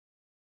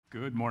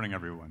Good morning,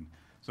 everyone.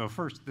 So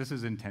first, this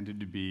is intended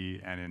to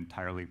be an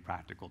entirely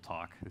practical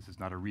talk. This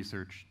is not a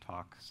research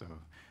talk, so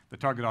the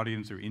target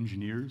audience are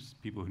engineers,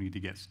 people who need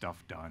to get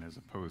stuff done, as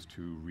opposed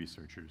to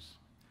researchers.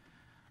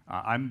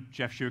 I'm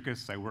Jeff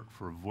Shukis. I work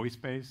for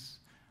Voicebase.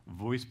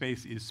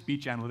 Voicebase is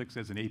speech analytics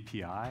as an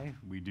API.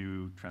 We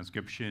do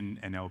transcription,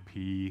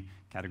 NLP,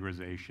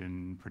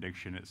 categorization,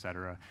 prediction, et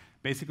cetera.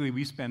 Basically,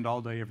 we spend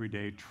all day, every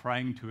day,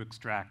 trying to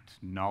extract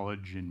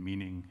knowledge and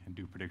meaning and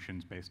do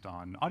predictions based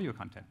on audio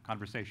content,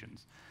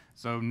 conversations.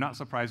 So not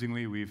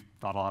surprisingly, we've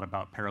thought a lot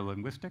about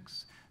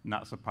paralinguistics.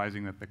 Not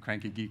surprising that the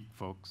Kranky Geek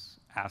folks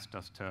asked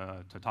us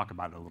to talk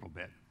about it a little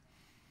bit.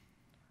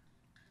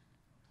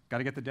 Got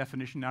to get the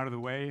definition out of the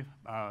way.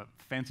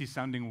 Fancy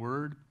sounding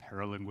word,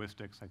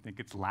 paralinguistics. I think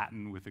it's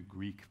Latin with a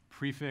Greek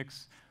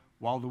prefix.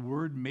 While the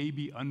word may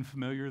be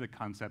unfamiliar, the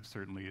concept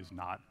certainly is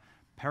not.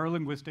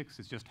 Paralinguistics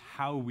is just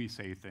how we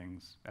say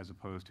things as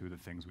opposed to the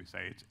things we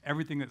say. It's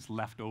everything that's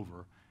left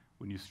over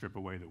when you strip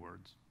away the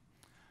words.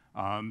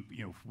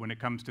 When it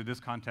comes to this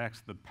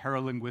context, the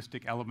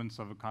paralinguistic elements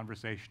of a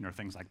conversation are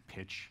things like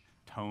pitch,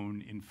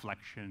 tone,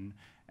 inflection,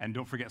 and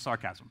don't forget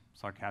sarcasm.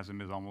 Sarcasm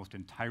is almost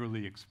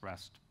entirely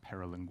expressed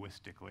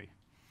paralinguistically.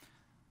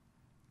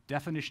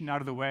 Definition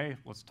out of the way,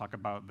 let's talk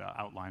about the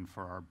outline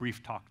for our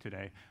brief talk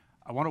today.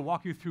 I want to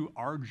walk you through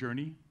our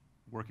journey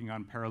working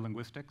on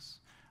paralinguistics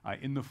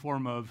in the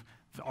form of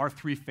our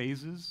three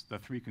phases, the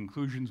three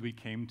conclusions we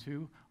came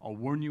to. I'll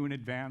warn you in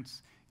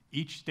advance.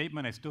 Each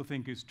statement I still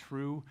think is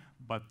true,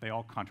 but they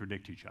all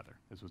contradict each other.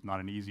 This was not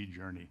an easy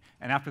journey.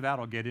 And after that,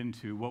 I'll get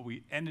into what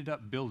we ended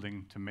up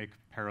building to make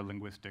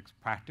paralinguistics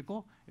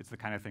practical. It's the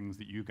kind of things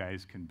that you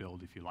guys can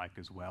build if you like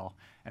as well.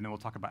 And then we'll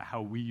talk about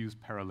how we use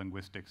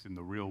paralinguistics in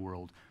the real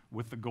world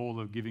with the goal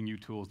of giving you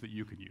tools that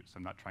you can use.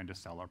 I'm not trying to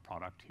sell our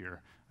product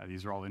here.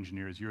 These are all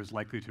engineers. You're as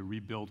likely to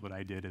rebuild what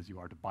I did as you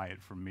are to buy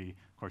it from me.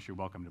 Of course, you're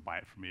welcome to buy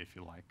it from me if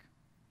you like.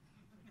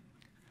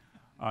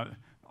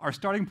 Our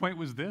starting point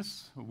was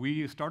this.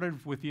 We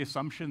started with the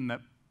assumption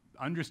that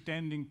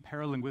understanding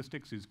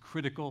paralinguistics is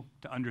critical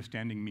to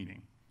understanding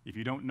meaning. If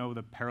you don't know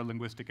the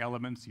paralinguistic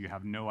elements, you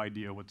have no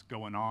idea what's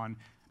going on.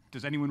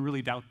 Does anyone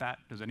really doubt that?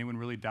 Does anyone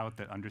really doubt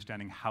that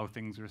understanding how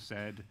things are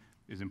said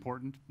is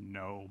important?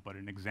 No, but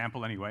an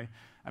example anyway.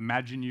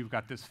 Imagine you've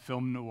got this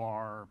film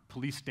noir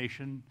police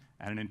station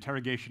and an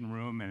interrogation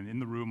room, and in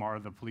the room are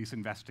the police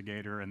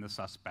investigator and the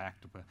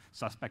suspect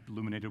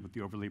illuminated with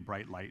the overly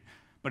bright light.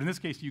 But in this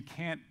case, you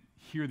can't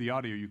hear the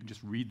audio, you can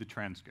just read the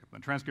transcript. The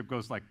transcript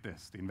goes like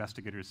this. The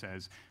investigator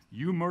says,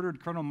 "You murdered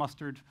Colonel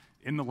Mustard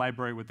in the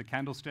library with the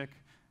candlestick,"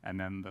 and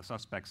then the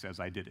suspect says,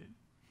 "I did it."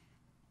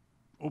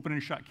 Open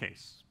and shut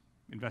case.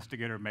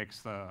 Investigator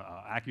makes the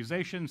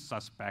accusation,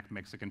 suspect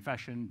makes a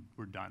confession,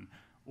 we're done.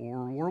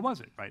 Or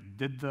was it, right?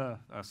 Did the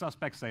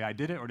suspect say, "I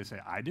did it," or did he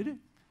say, "I did it"?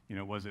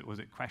 Was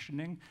it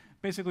questioning?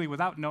 Basically,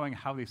 without knowing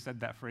how they said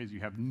that phrase, you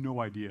have no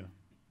idea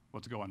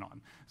what's going on.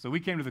 So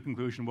we came to the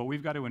conclusion, well,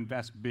 we've got to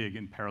invest big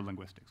in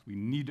paralinguistics. We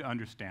need to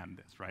understand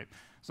this, right?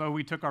 So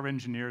we took our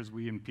engineers,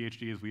 we in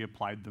PhDs, we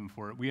applied them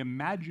for it. We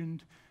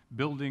imagined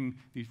building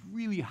these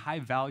really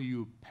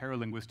high-value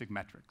paralinguistic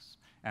metrics.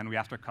 And we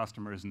asked our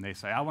customers, and they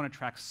say, I want to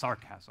track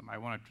sarcasm. I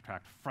want to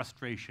track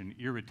frustration,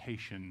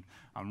 irritation,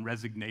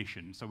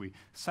 resignation. So we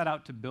set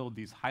out to build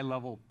these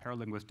high-level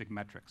paralinguistic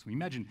metrics. We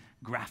imagine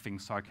graphing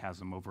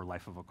sarcasm over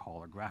life of a call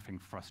or graphing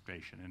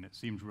frustration, and it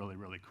seemed really,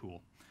 really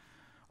cool.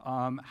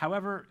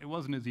 However, it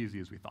wasn't as easy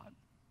as we thought.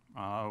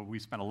 We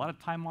spent a lot of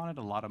time on it,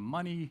 a lot of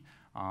money.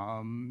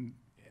 I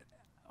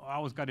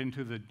always got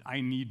into the I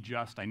need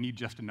just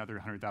another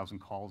 100,000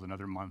 calls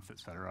another month, et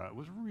cetera. It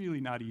was really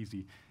not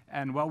easy.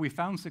 And while we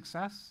found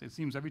success, it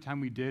seems every time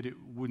we did, it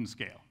wouldn't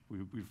scale.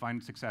 We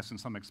find success in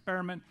some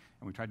experiment,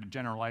 and we tried to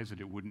generalize it,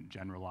 it wouldn't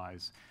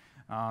generalize.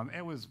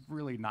 It was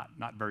really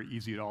not very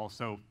easy at all.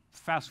 So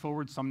fast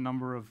forward some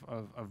number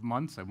of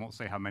months, I won't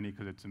say how many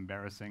because it's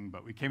embarrassing,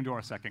 but we came to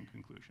our second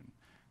conclusion.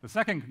 The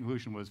second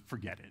conclusion was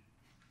forget it,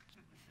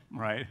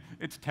 right?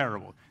 It's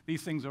terrible.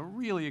 These things are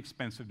really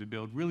expensive to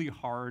build, really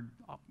hard.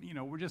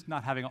 We're just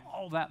not having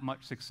all that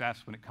much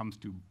success when it comes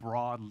to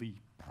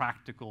broadly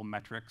practical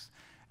metrics.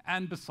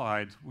 And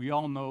besides, we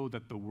all know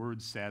that the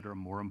words said are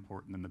more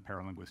important than the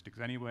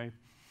paralinguistics anyway.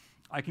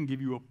 I can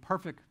give you a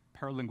perfect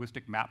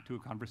paralinguistic map to a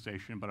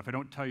conversation, but if I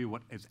don't tell you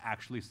what is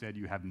actually said,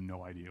 you have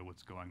no idea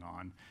what's going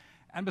on.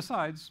 And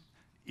besides,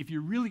 if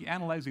you're really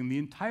analyzing the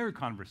entire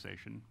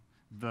conversation,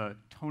 the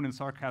tone and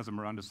sarcasm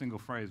around a single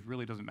phrase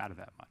really doesn't matter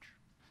that much.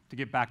 To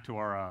get back to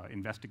our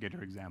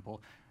investigator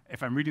example,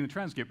 if I'm reading the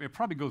transcript, it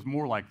probably goes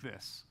more like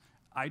this.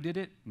 I did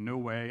it, no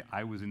way,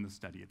 I was in the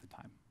study at the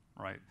time,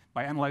 right?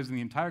 By analyzing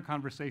the entire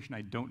conversation,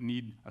 I don't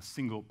need a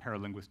single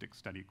paralinguistic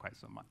study quite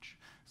so much.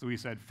 So we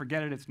said,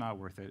 forget it, it's not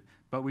worth it,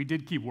 but we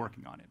did keep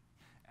working on it.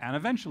 And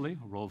eventually,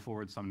 roll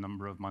forward some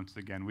number of months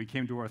again, we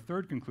came to our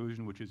third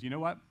conclusion, which is, you know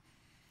what?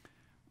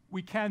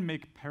 We can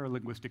make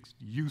paralinguistics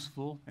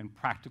useful and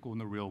practical in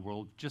the real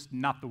world, just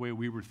not the way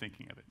we were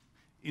thinking of it.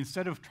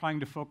 Instead of trying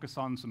to focus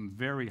on some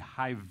very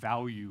high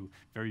value,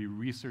 very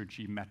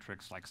researchy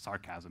metrics like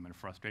sarcasm and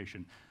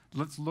frustration,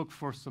 let's look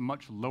for some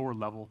much lower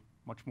level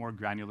much more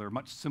granular,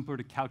 much simpler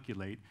to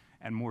calculate,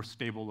 and more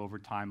stable over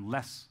time,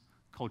 less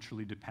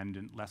culturally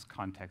dependent, less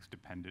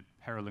context-dependent,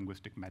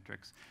 paralinguistic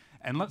metrics.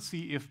 And let's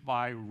see if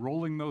by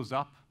rolling those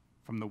up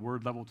from the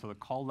word level to the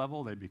call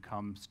level, they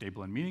become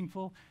stable and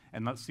meaningful,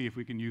 and let's see if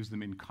we can use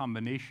them in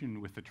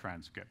combination with the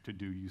transcript to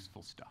do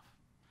useful stuff.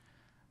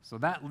 So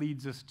that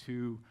leads us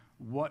to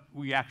what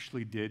we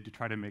actually did to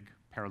try to make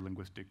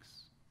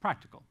paralinguistics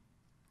practical.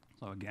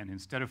 So again,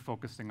 instead of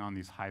focusing on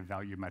these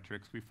high-value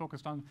metrics, we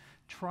focused on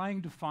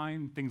trying to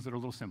find things that are a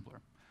little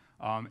simpler.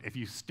 If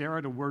you stare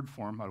at a word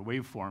form, a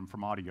waveform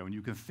from audio, and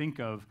you can think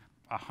of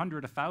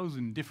 100,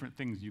 1,000 different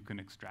things you can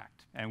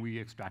extract, and we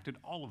extracted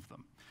all of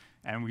them.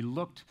 And we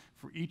looked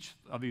for each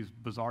of these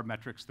bizarre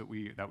metrics that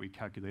we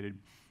calculated,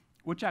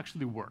 which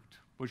actually worked,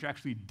 which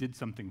actually did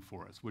something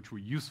for us, which were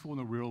useful in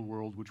the real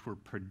world, which were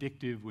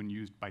predictive when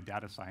used by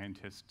data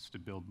scientists to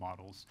build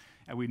models.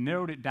 And we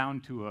narrowed it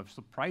down to a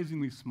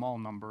surprisingly small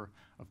number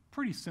of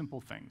pretty simple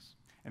things.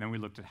 And then we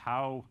looked at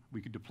how we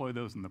could deploy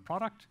those in the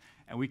product,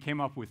 and we came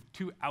up with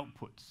 2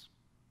 outputs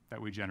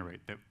that we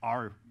generate that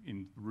are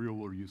in real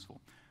world useful.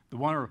 The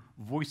one are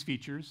voice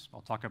features,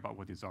 I'll talk about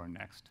what these are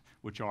next,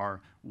 which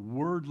are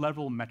word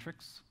level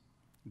metrics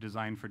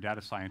designed for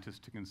data scientists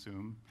to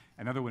consume.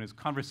 Another one is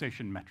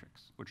conversation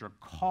metrics, which are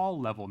call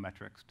level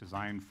metrics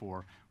designed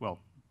for, well,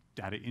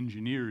 data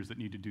engineers that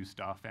need to do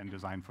stuff and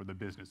designed for the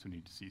business who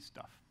need to see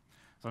stuff.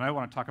 So now I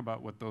want to talk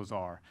about what those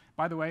are.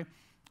 By the way,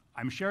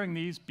 I'm sharing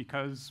these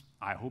because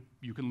I hope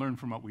you can learn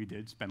from what we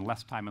did, spend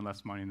less time and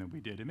less money than we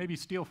did, and maybe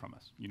steal from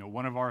us. You know,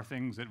 one of our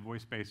things at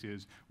Voicebase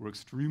is we're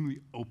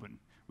extremely open.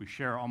 We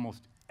share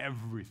almost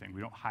everything. We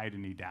don't hide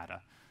any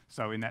data.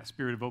 So in that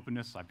spirit of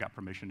openness, I've got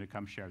permission to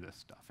come share this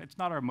stuff. It's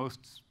not our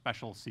most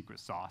special secret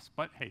sauce,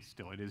 but hey,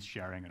 still, it is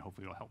sharing, and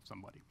hopefully it'll help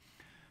somebody.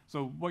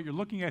 So what you're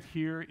looking at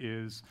here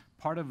is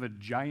part of a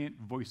giant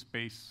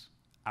Voicebase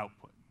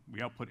output.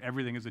 We output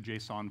everything as a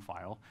JSON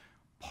file.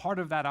 Part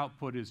of that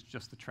output is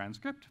just the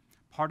transcript.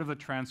 Part of the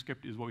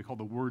transcript is what we call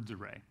the words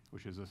array,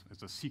 which is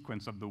a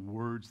sequence of the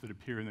words that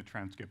appear in the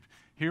transcript.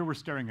 Here we're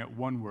staring at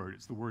one word.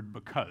 It's the word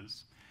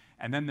because.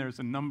 And then there's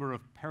a number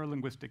of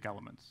paralinguistic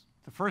elements.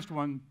 The first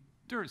one,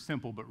 dirt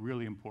simple but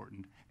really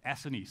important,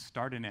 S and E,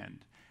 start and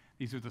end.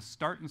 These are the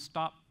start and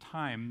stop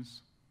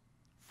times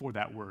for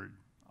that word.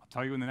 I'll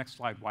tell you in the next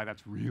slide why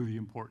that's really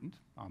important,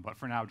 but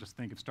for now, just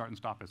think of start and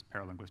stop as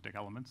paralinguistic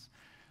elements.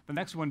 The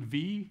next one,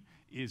 V,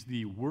 is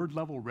the word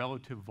level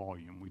relative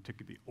volume. We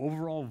took the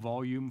overall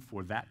volume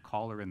for that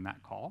caller and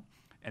that call,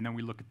 and then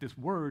we look at this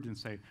word and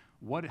say,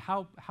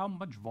 how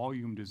much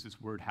volume does this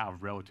word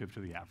have relative to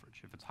the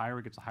average? If it's higher,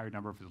 it gets a higher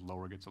number. If it's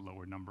lower, it gets a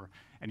lower number.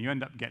 And you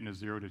end up getting a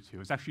 0 to 2.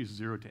 It's actually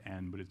 0 to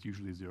n, but it's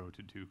usually 0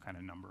 to 2 kind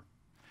of number.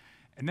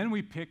 And then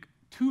we pick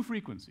 2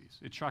 frequencies.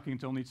 It's shocking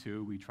it's only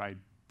 2. We tried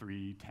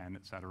 3, 10,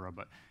 et cetera,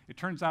 but it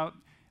turns out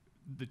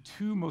the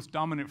 2 most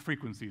dominant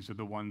frequencies are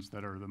the ones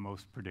that are the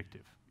most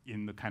predictive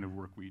in the kind of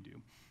work we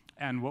do.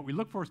 And what we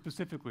look for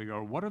specifically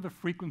are what are the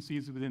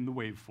frequencies within the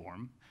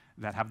waveform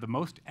that have the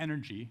most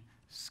energy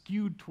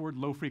skewed toward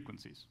low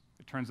frequencies.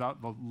 It turns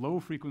out the low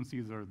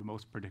frequencies are the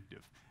most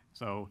predictive.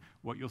 So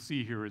what you'll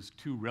see here is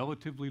 2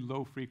 relatively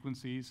low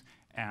frequencies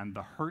and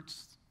the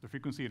hertz, the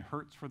frequency in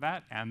hertz for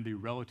that, and the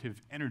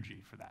relative energy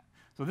for that.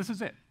 So this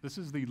is it. This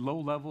is the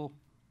low-level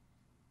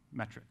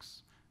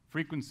metrics.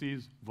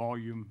 Frequencies,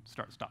 volume,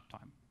 start-stop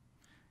time.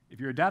 If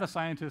you're a data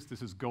scientist,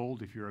 this is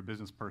gold. If you're a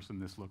business person,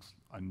 this looks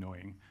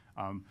annoying.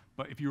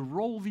 But if you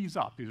roll these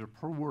up, these are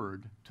per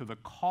word, to the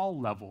call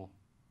level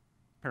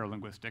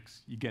paralinguistics,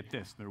 you get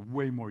this. They're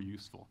way more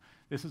useful.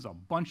 This is a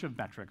bunch of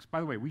metrics.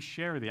 By the way, we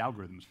share the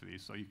algorithms for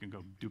these, so you can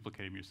go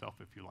duplicate them yourself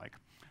if you like.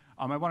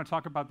 I want to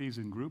talk about these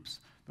in groups.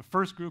 The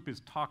first group is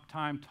talk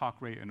time, talk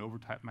rate, and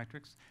overtime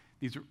metrics.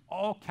 These are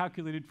all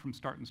calculated from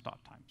start and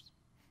stop times.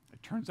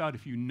 It turns out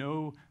if you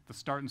know the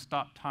start and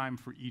stop time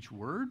for each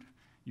word,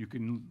 you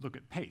can look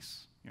at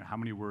pace, how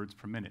many words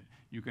per minute.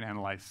 You can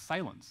analyze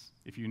silence.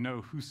 If you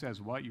know who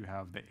says what, you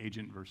have the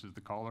agent versus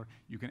the caller.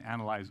 You can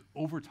analyze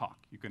overtalk.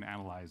 You can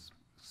analyze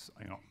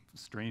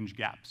strange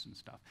gaps and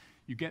stuff.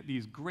 You get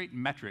these great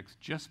metrics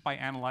just by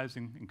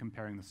analyzing and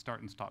comparing the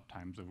start and stop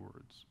times of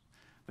words.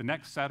 The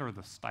next set are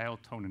the style,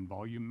 tone, and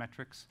volume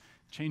metrics.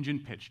 Change in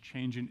pitch,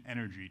 change in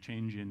energy,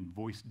 change in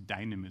voice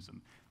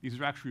dynamism. These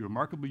are actually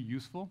remarkably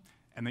useful,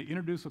 and they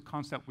introduce a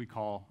concept we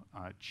call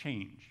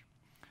change.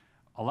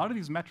 A lot of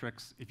these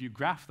metrics, if you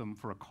graph them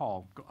for a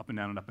call, go up and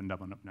down and up and down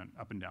and up and down,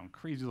 up and down,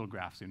 crazy little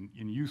graphs in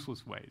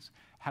useless ways.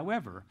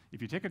 However,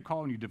 if you take a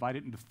call and you divide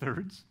it into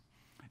thirds,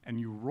 and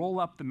you roll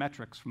up the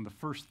metrics from the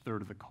first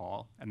third of the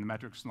call and the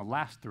metrics from the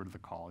last third of the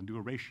call and do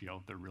a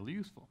ratio, they're really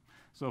useful.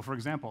 So for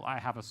example, I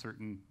have a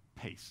certain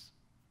pace.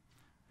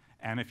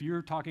 And if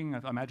you're talking,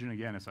 imagine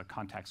again, it's a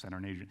contact center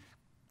and agent.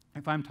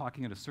 If I'm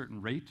talking at a certain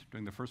rate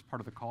during the first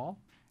part of the call,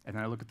 and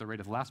then I look at the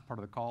rate of the last part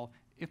of the call,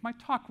 if my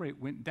talk rate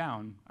went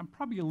down, I'm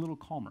probably a little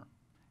calmer.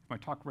 If my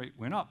talk rate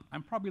went up,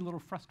 I'm probably a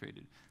little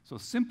frustrated. So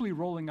simply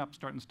rolling up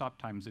start and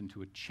stop times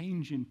into a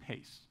change in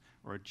pace,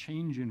 or a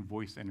change in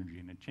voice energy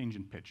and a change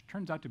in pitch,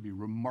 turns out to be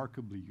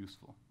remarkably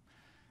useful.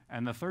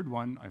 And the third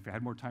one, if I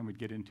had more time, we'd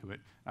get into it,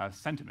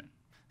 sentiment.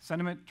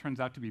 Sentiment turns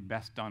out to be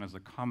best done as a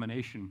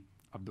combination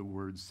of the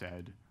words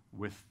said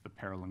with the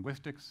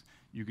paralinguistics.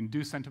 You can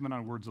do sentiment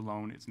on words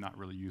alone, it's not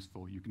really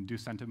useful. You can do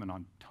sentiment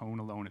on tone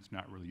alone, it's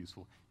not really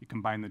useful. You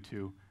combine the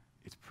two,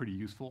 it's pretty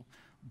useful.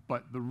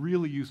 But the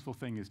really useful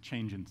thing is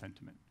change in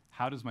sentiment.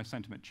 How does my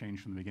sentiment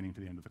change from the beginning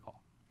to the end of the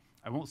call?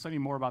 I won't say any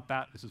more about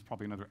that. This is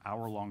probably another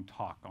hour-long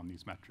talk on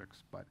these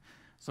metrics, but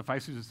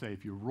suffice it to say,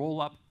 if you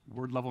roll up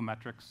word-level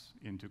metrics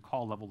into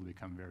call level, they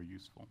become very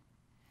useful.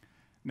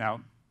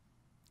 Now,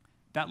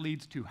 that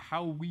leads to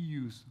how we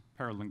use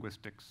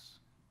paralinguistics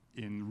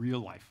in real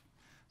life.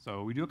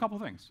 So we do a couple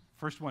things.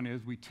 First one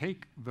is we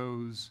take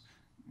those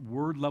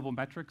word-level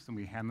metrics and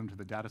we hand them to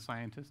the data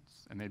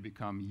scientists, and they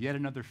become yet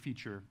another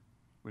feature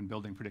when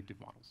building predictive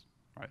models.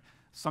 Right?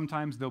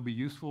 Sometimes they'll be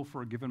useful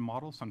for a given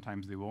model,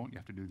 sometimes they won't. You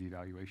have to do the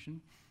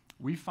evaluation.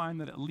 We find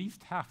that at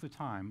least half the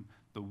time,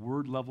 the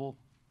word level,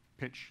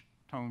 pitch,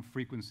 tone,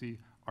 frequency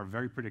are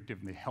very predictive,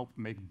 and they help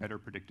make better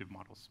predictive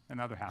models. And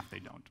the other half, they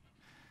don't.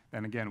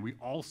 Then again, we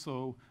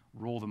also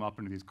roll them up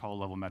into these call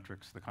level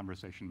metrics, the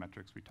conversation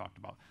metrics we talked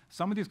about.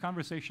 Some of these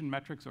conversation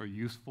metrics are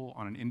useful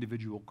on an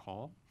individual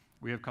call.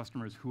 We have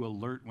customers who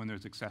alert when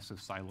there's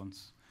excessive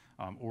silence,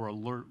 or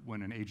alert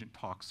when an agent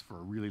talks for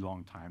a really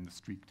long time, the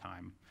streak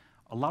time.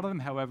 A lot of them,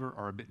 however,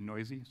 are a bit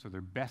noisy, so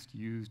they're best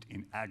used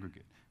in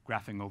aggregate,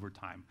 graphing over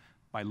time.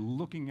 By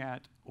looking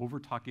at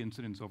overtalk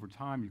incidents over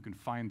time, you can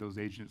find those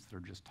agents that are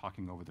just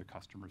talking over their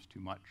customers too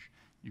much.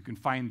 You can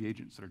find the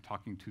agents that are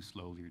talking too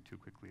slowly or too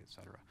quickly, et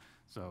cetera.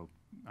 So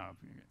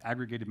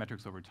aggregated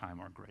metrics over time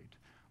are great.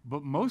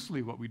 But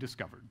mostly what we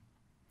discovered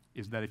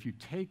is that if you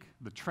take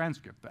the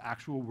transcript, the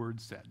actual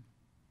words said,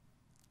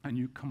 and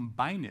you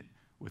combine it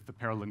with the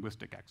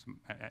paralinguistic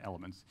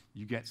elements,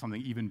 you get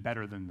something even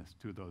better than the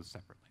two of those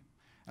separately.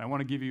 And I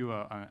want to give you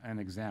an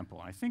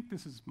example. I think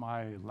this is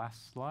my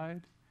last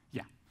slide.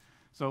 Yeah.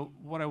 So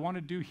what I want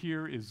to do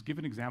here is give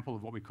an example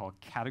of what we call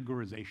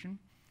categorization.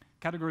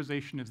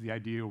 Categorization is the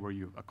idea where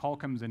a call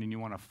comes in and you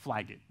want to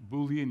flag it.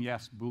 Boolean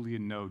yes,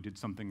 Boolean no, did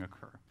something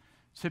occur?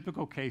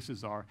 Typical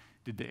cases are,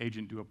 did the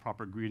agent do a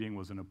proper greeting?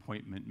 Was an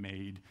appointment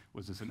made?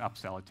 Was this an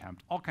upsell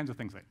attempt? All kinds of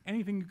things like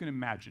anything you can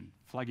imagine.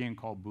 Flagging a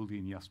call,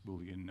 Boolean yes,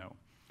 Boolean no.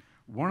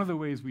 One of the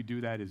ways we do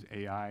that is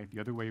AI. The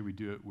other way we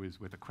do it was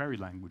with a query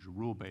language,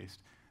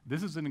 rule-based.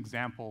 This is an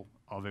example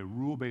of a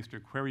rule-based or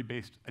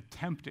query-based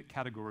attempt at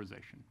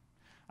categorization.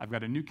 I've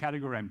got a new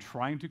category I'm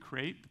trying to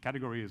create. The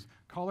category is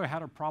caller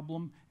had a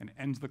problem and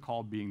ends the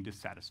call being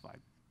dissatisfied.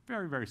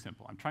 Very, very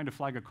simple. I'm trying to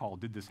flag a call.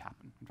 Did this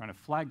happen? I'm trying to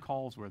flag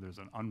calls where there's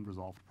an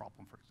unresolved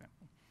problem, for example.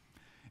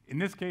 In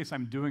this case,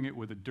 I'm doing it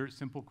with a dirt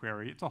simple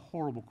query. It's a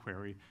horrible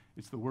query.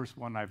 It's the worst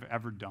one I've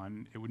ever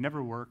done. It would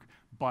never work,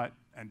 and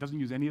it doesn't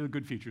use any of the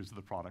good features of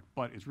the product,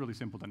 but it's really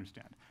simple to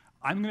understand.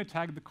 I'm going to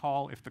tag the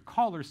call if the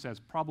caller says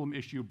problem,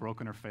 issue,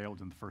 broken, or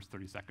failed in the first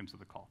 30 seconds of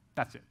the call.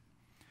 That's it.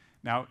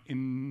 Now,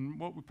 in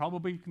what we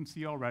probably can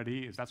see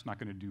already is that's not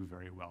going to do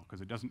very well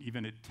because it doesn't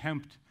even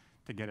attempt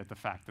to get at the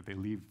fact that they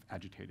leave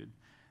agitated.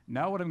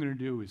 Now what I'm going to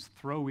do is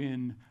throw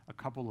in a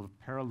couple of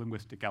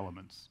paralinguistic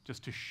elements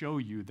just to show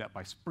you that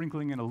by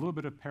sprinkling in a little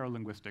bit of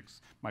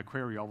paralinguistics, my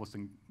query all of a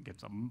sudden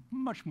gets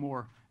much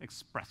more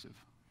expressive.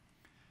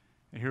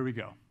 And here we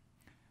go.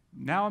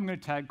 Now I'm going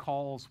to tag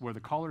calls where the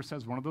caller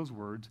says one of those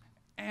words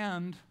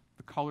and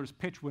the caller's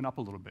pitch went up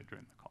a little bit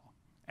during the call,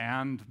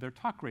 and their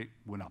talk rate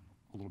went up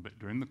a little bit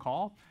during the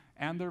call,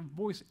 and their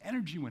voice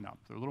energy went up.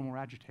 They're a little more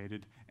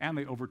agitated, and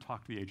they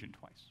overtalked the agent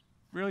twice.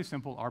 Really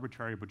simple,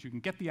 arbitrary, but you can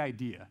get the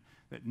idea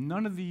that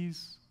none of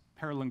these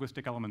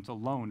paralinguistic elements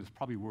alone is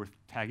probably worth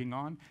tagging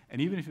on, and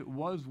even if it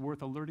was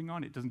worth alerting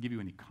on, it doesn't give you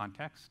any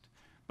context.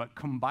 But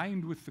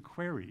combined with the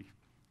query,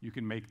 you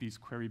can make these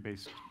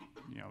query-based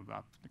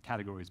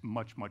categories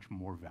much, much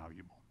more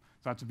valuable.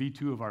 So that's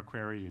V2 of our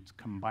query. It's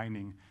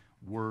combining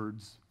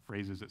words,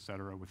 phrases, et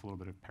cetera, with a little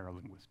bit of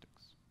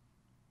paralinguistics.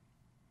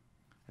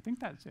 I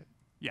think that's it.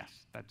 Yes,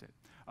 that's it.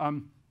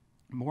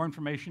 More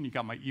information, you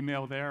got my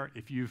email there.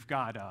 If you've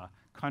got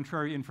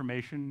contrary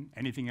information,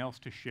 anything else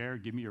to share,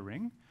 give me a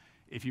ring.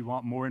 If you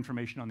want more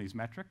information on these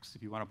metrics,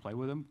 if you want to play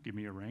with them, give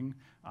me a ring.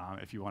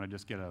 If you want to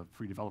just get a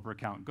free developer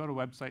account, go to the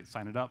website,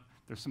 sign it up.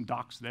 There's some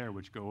docs there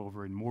which go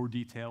over in more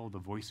detail the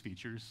voice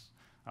features.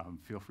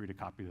 Feel free to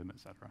copy them, et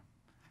cetera.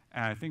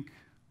 And I think,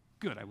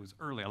 good, I was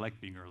early. I like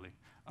being early.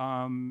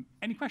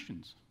 Any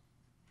questions?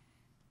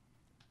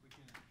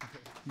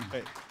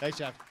 Great. Thanks,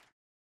 Jeff.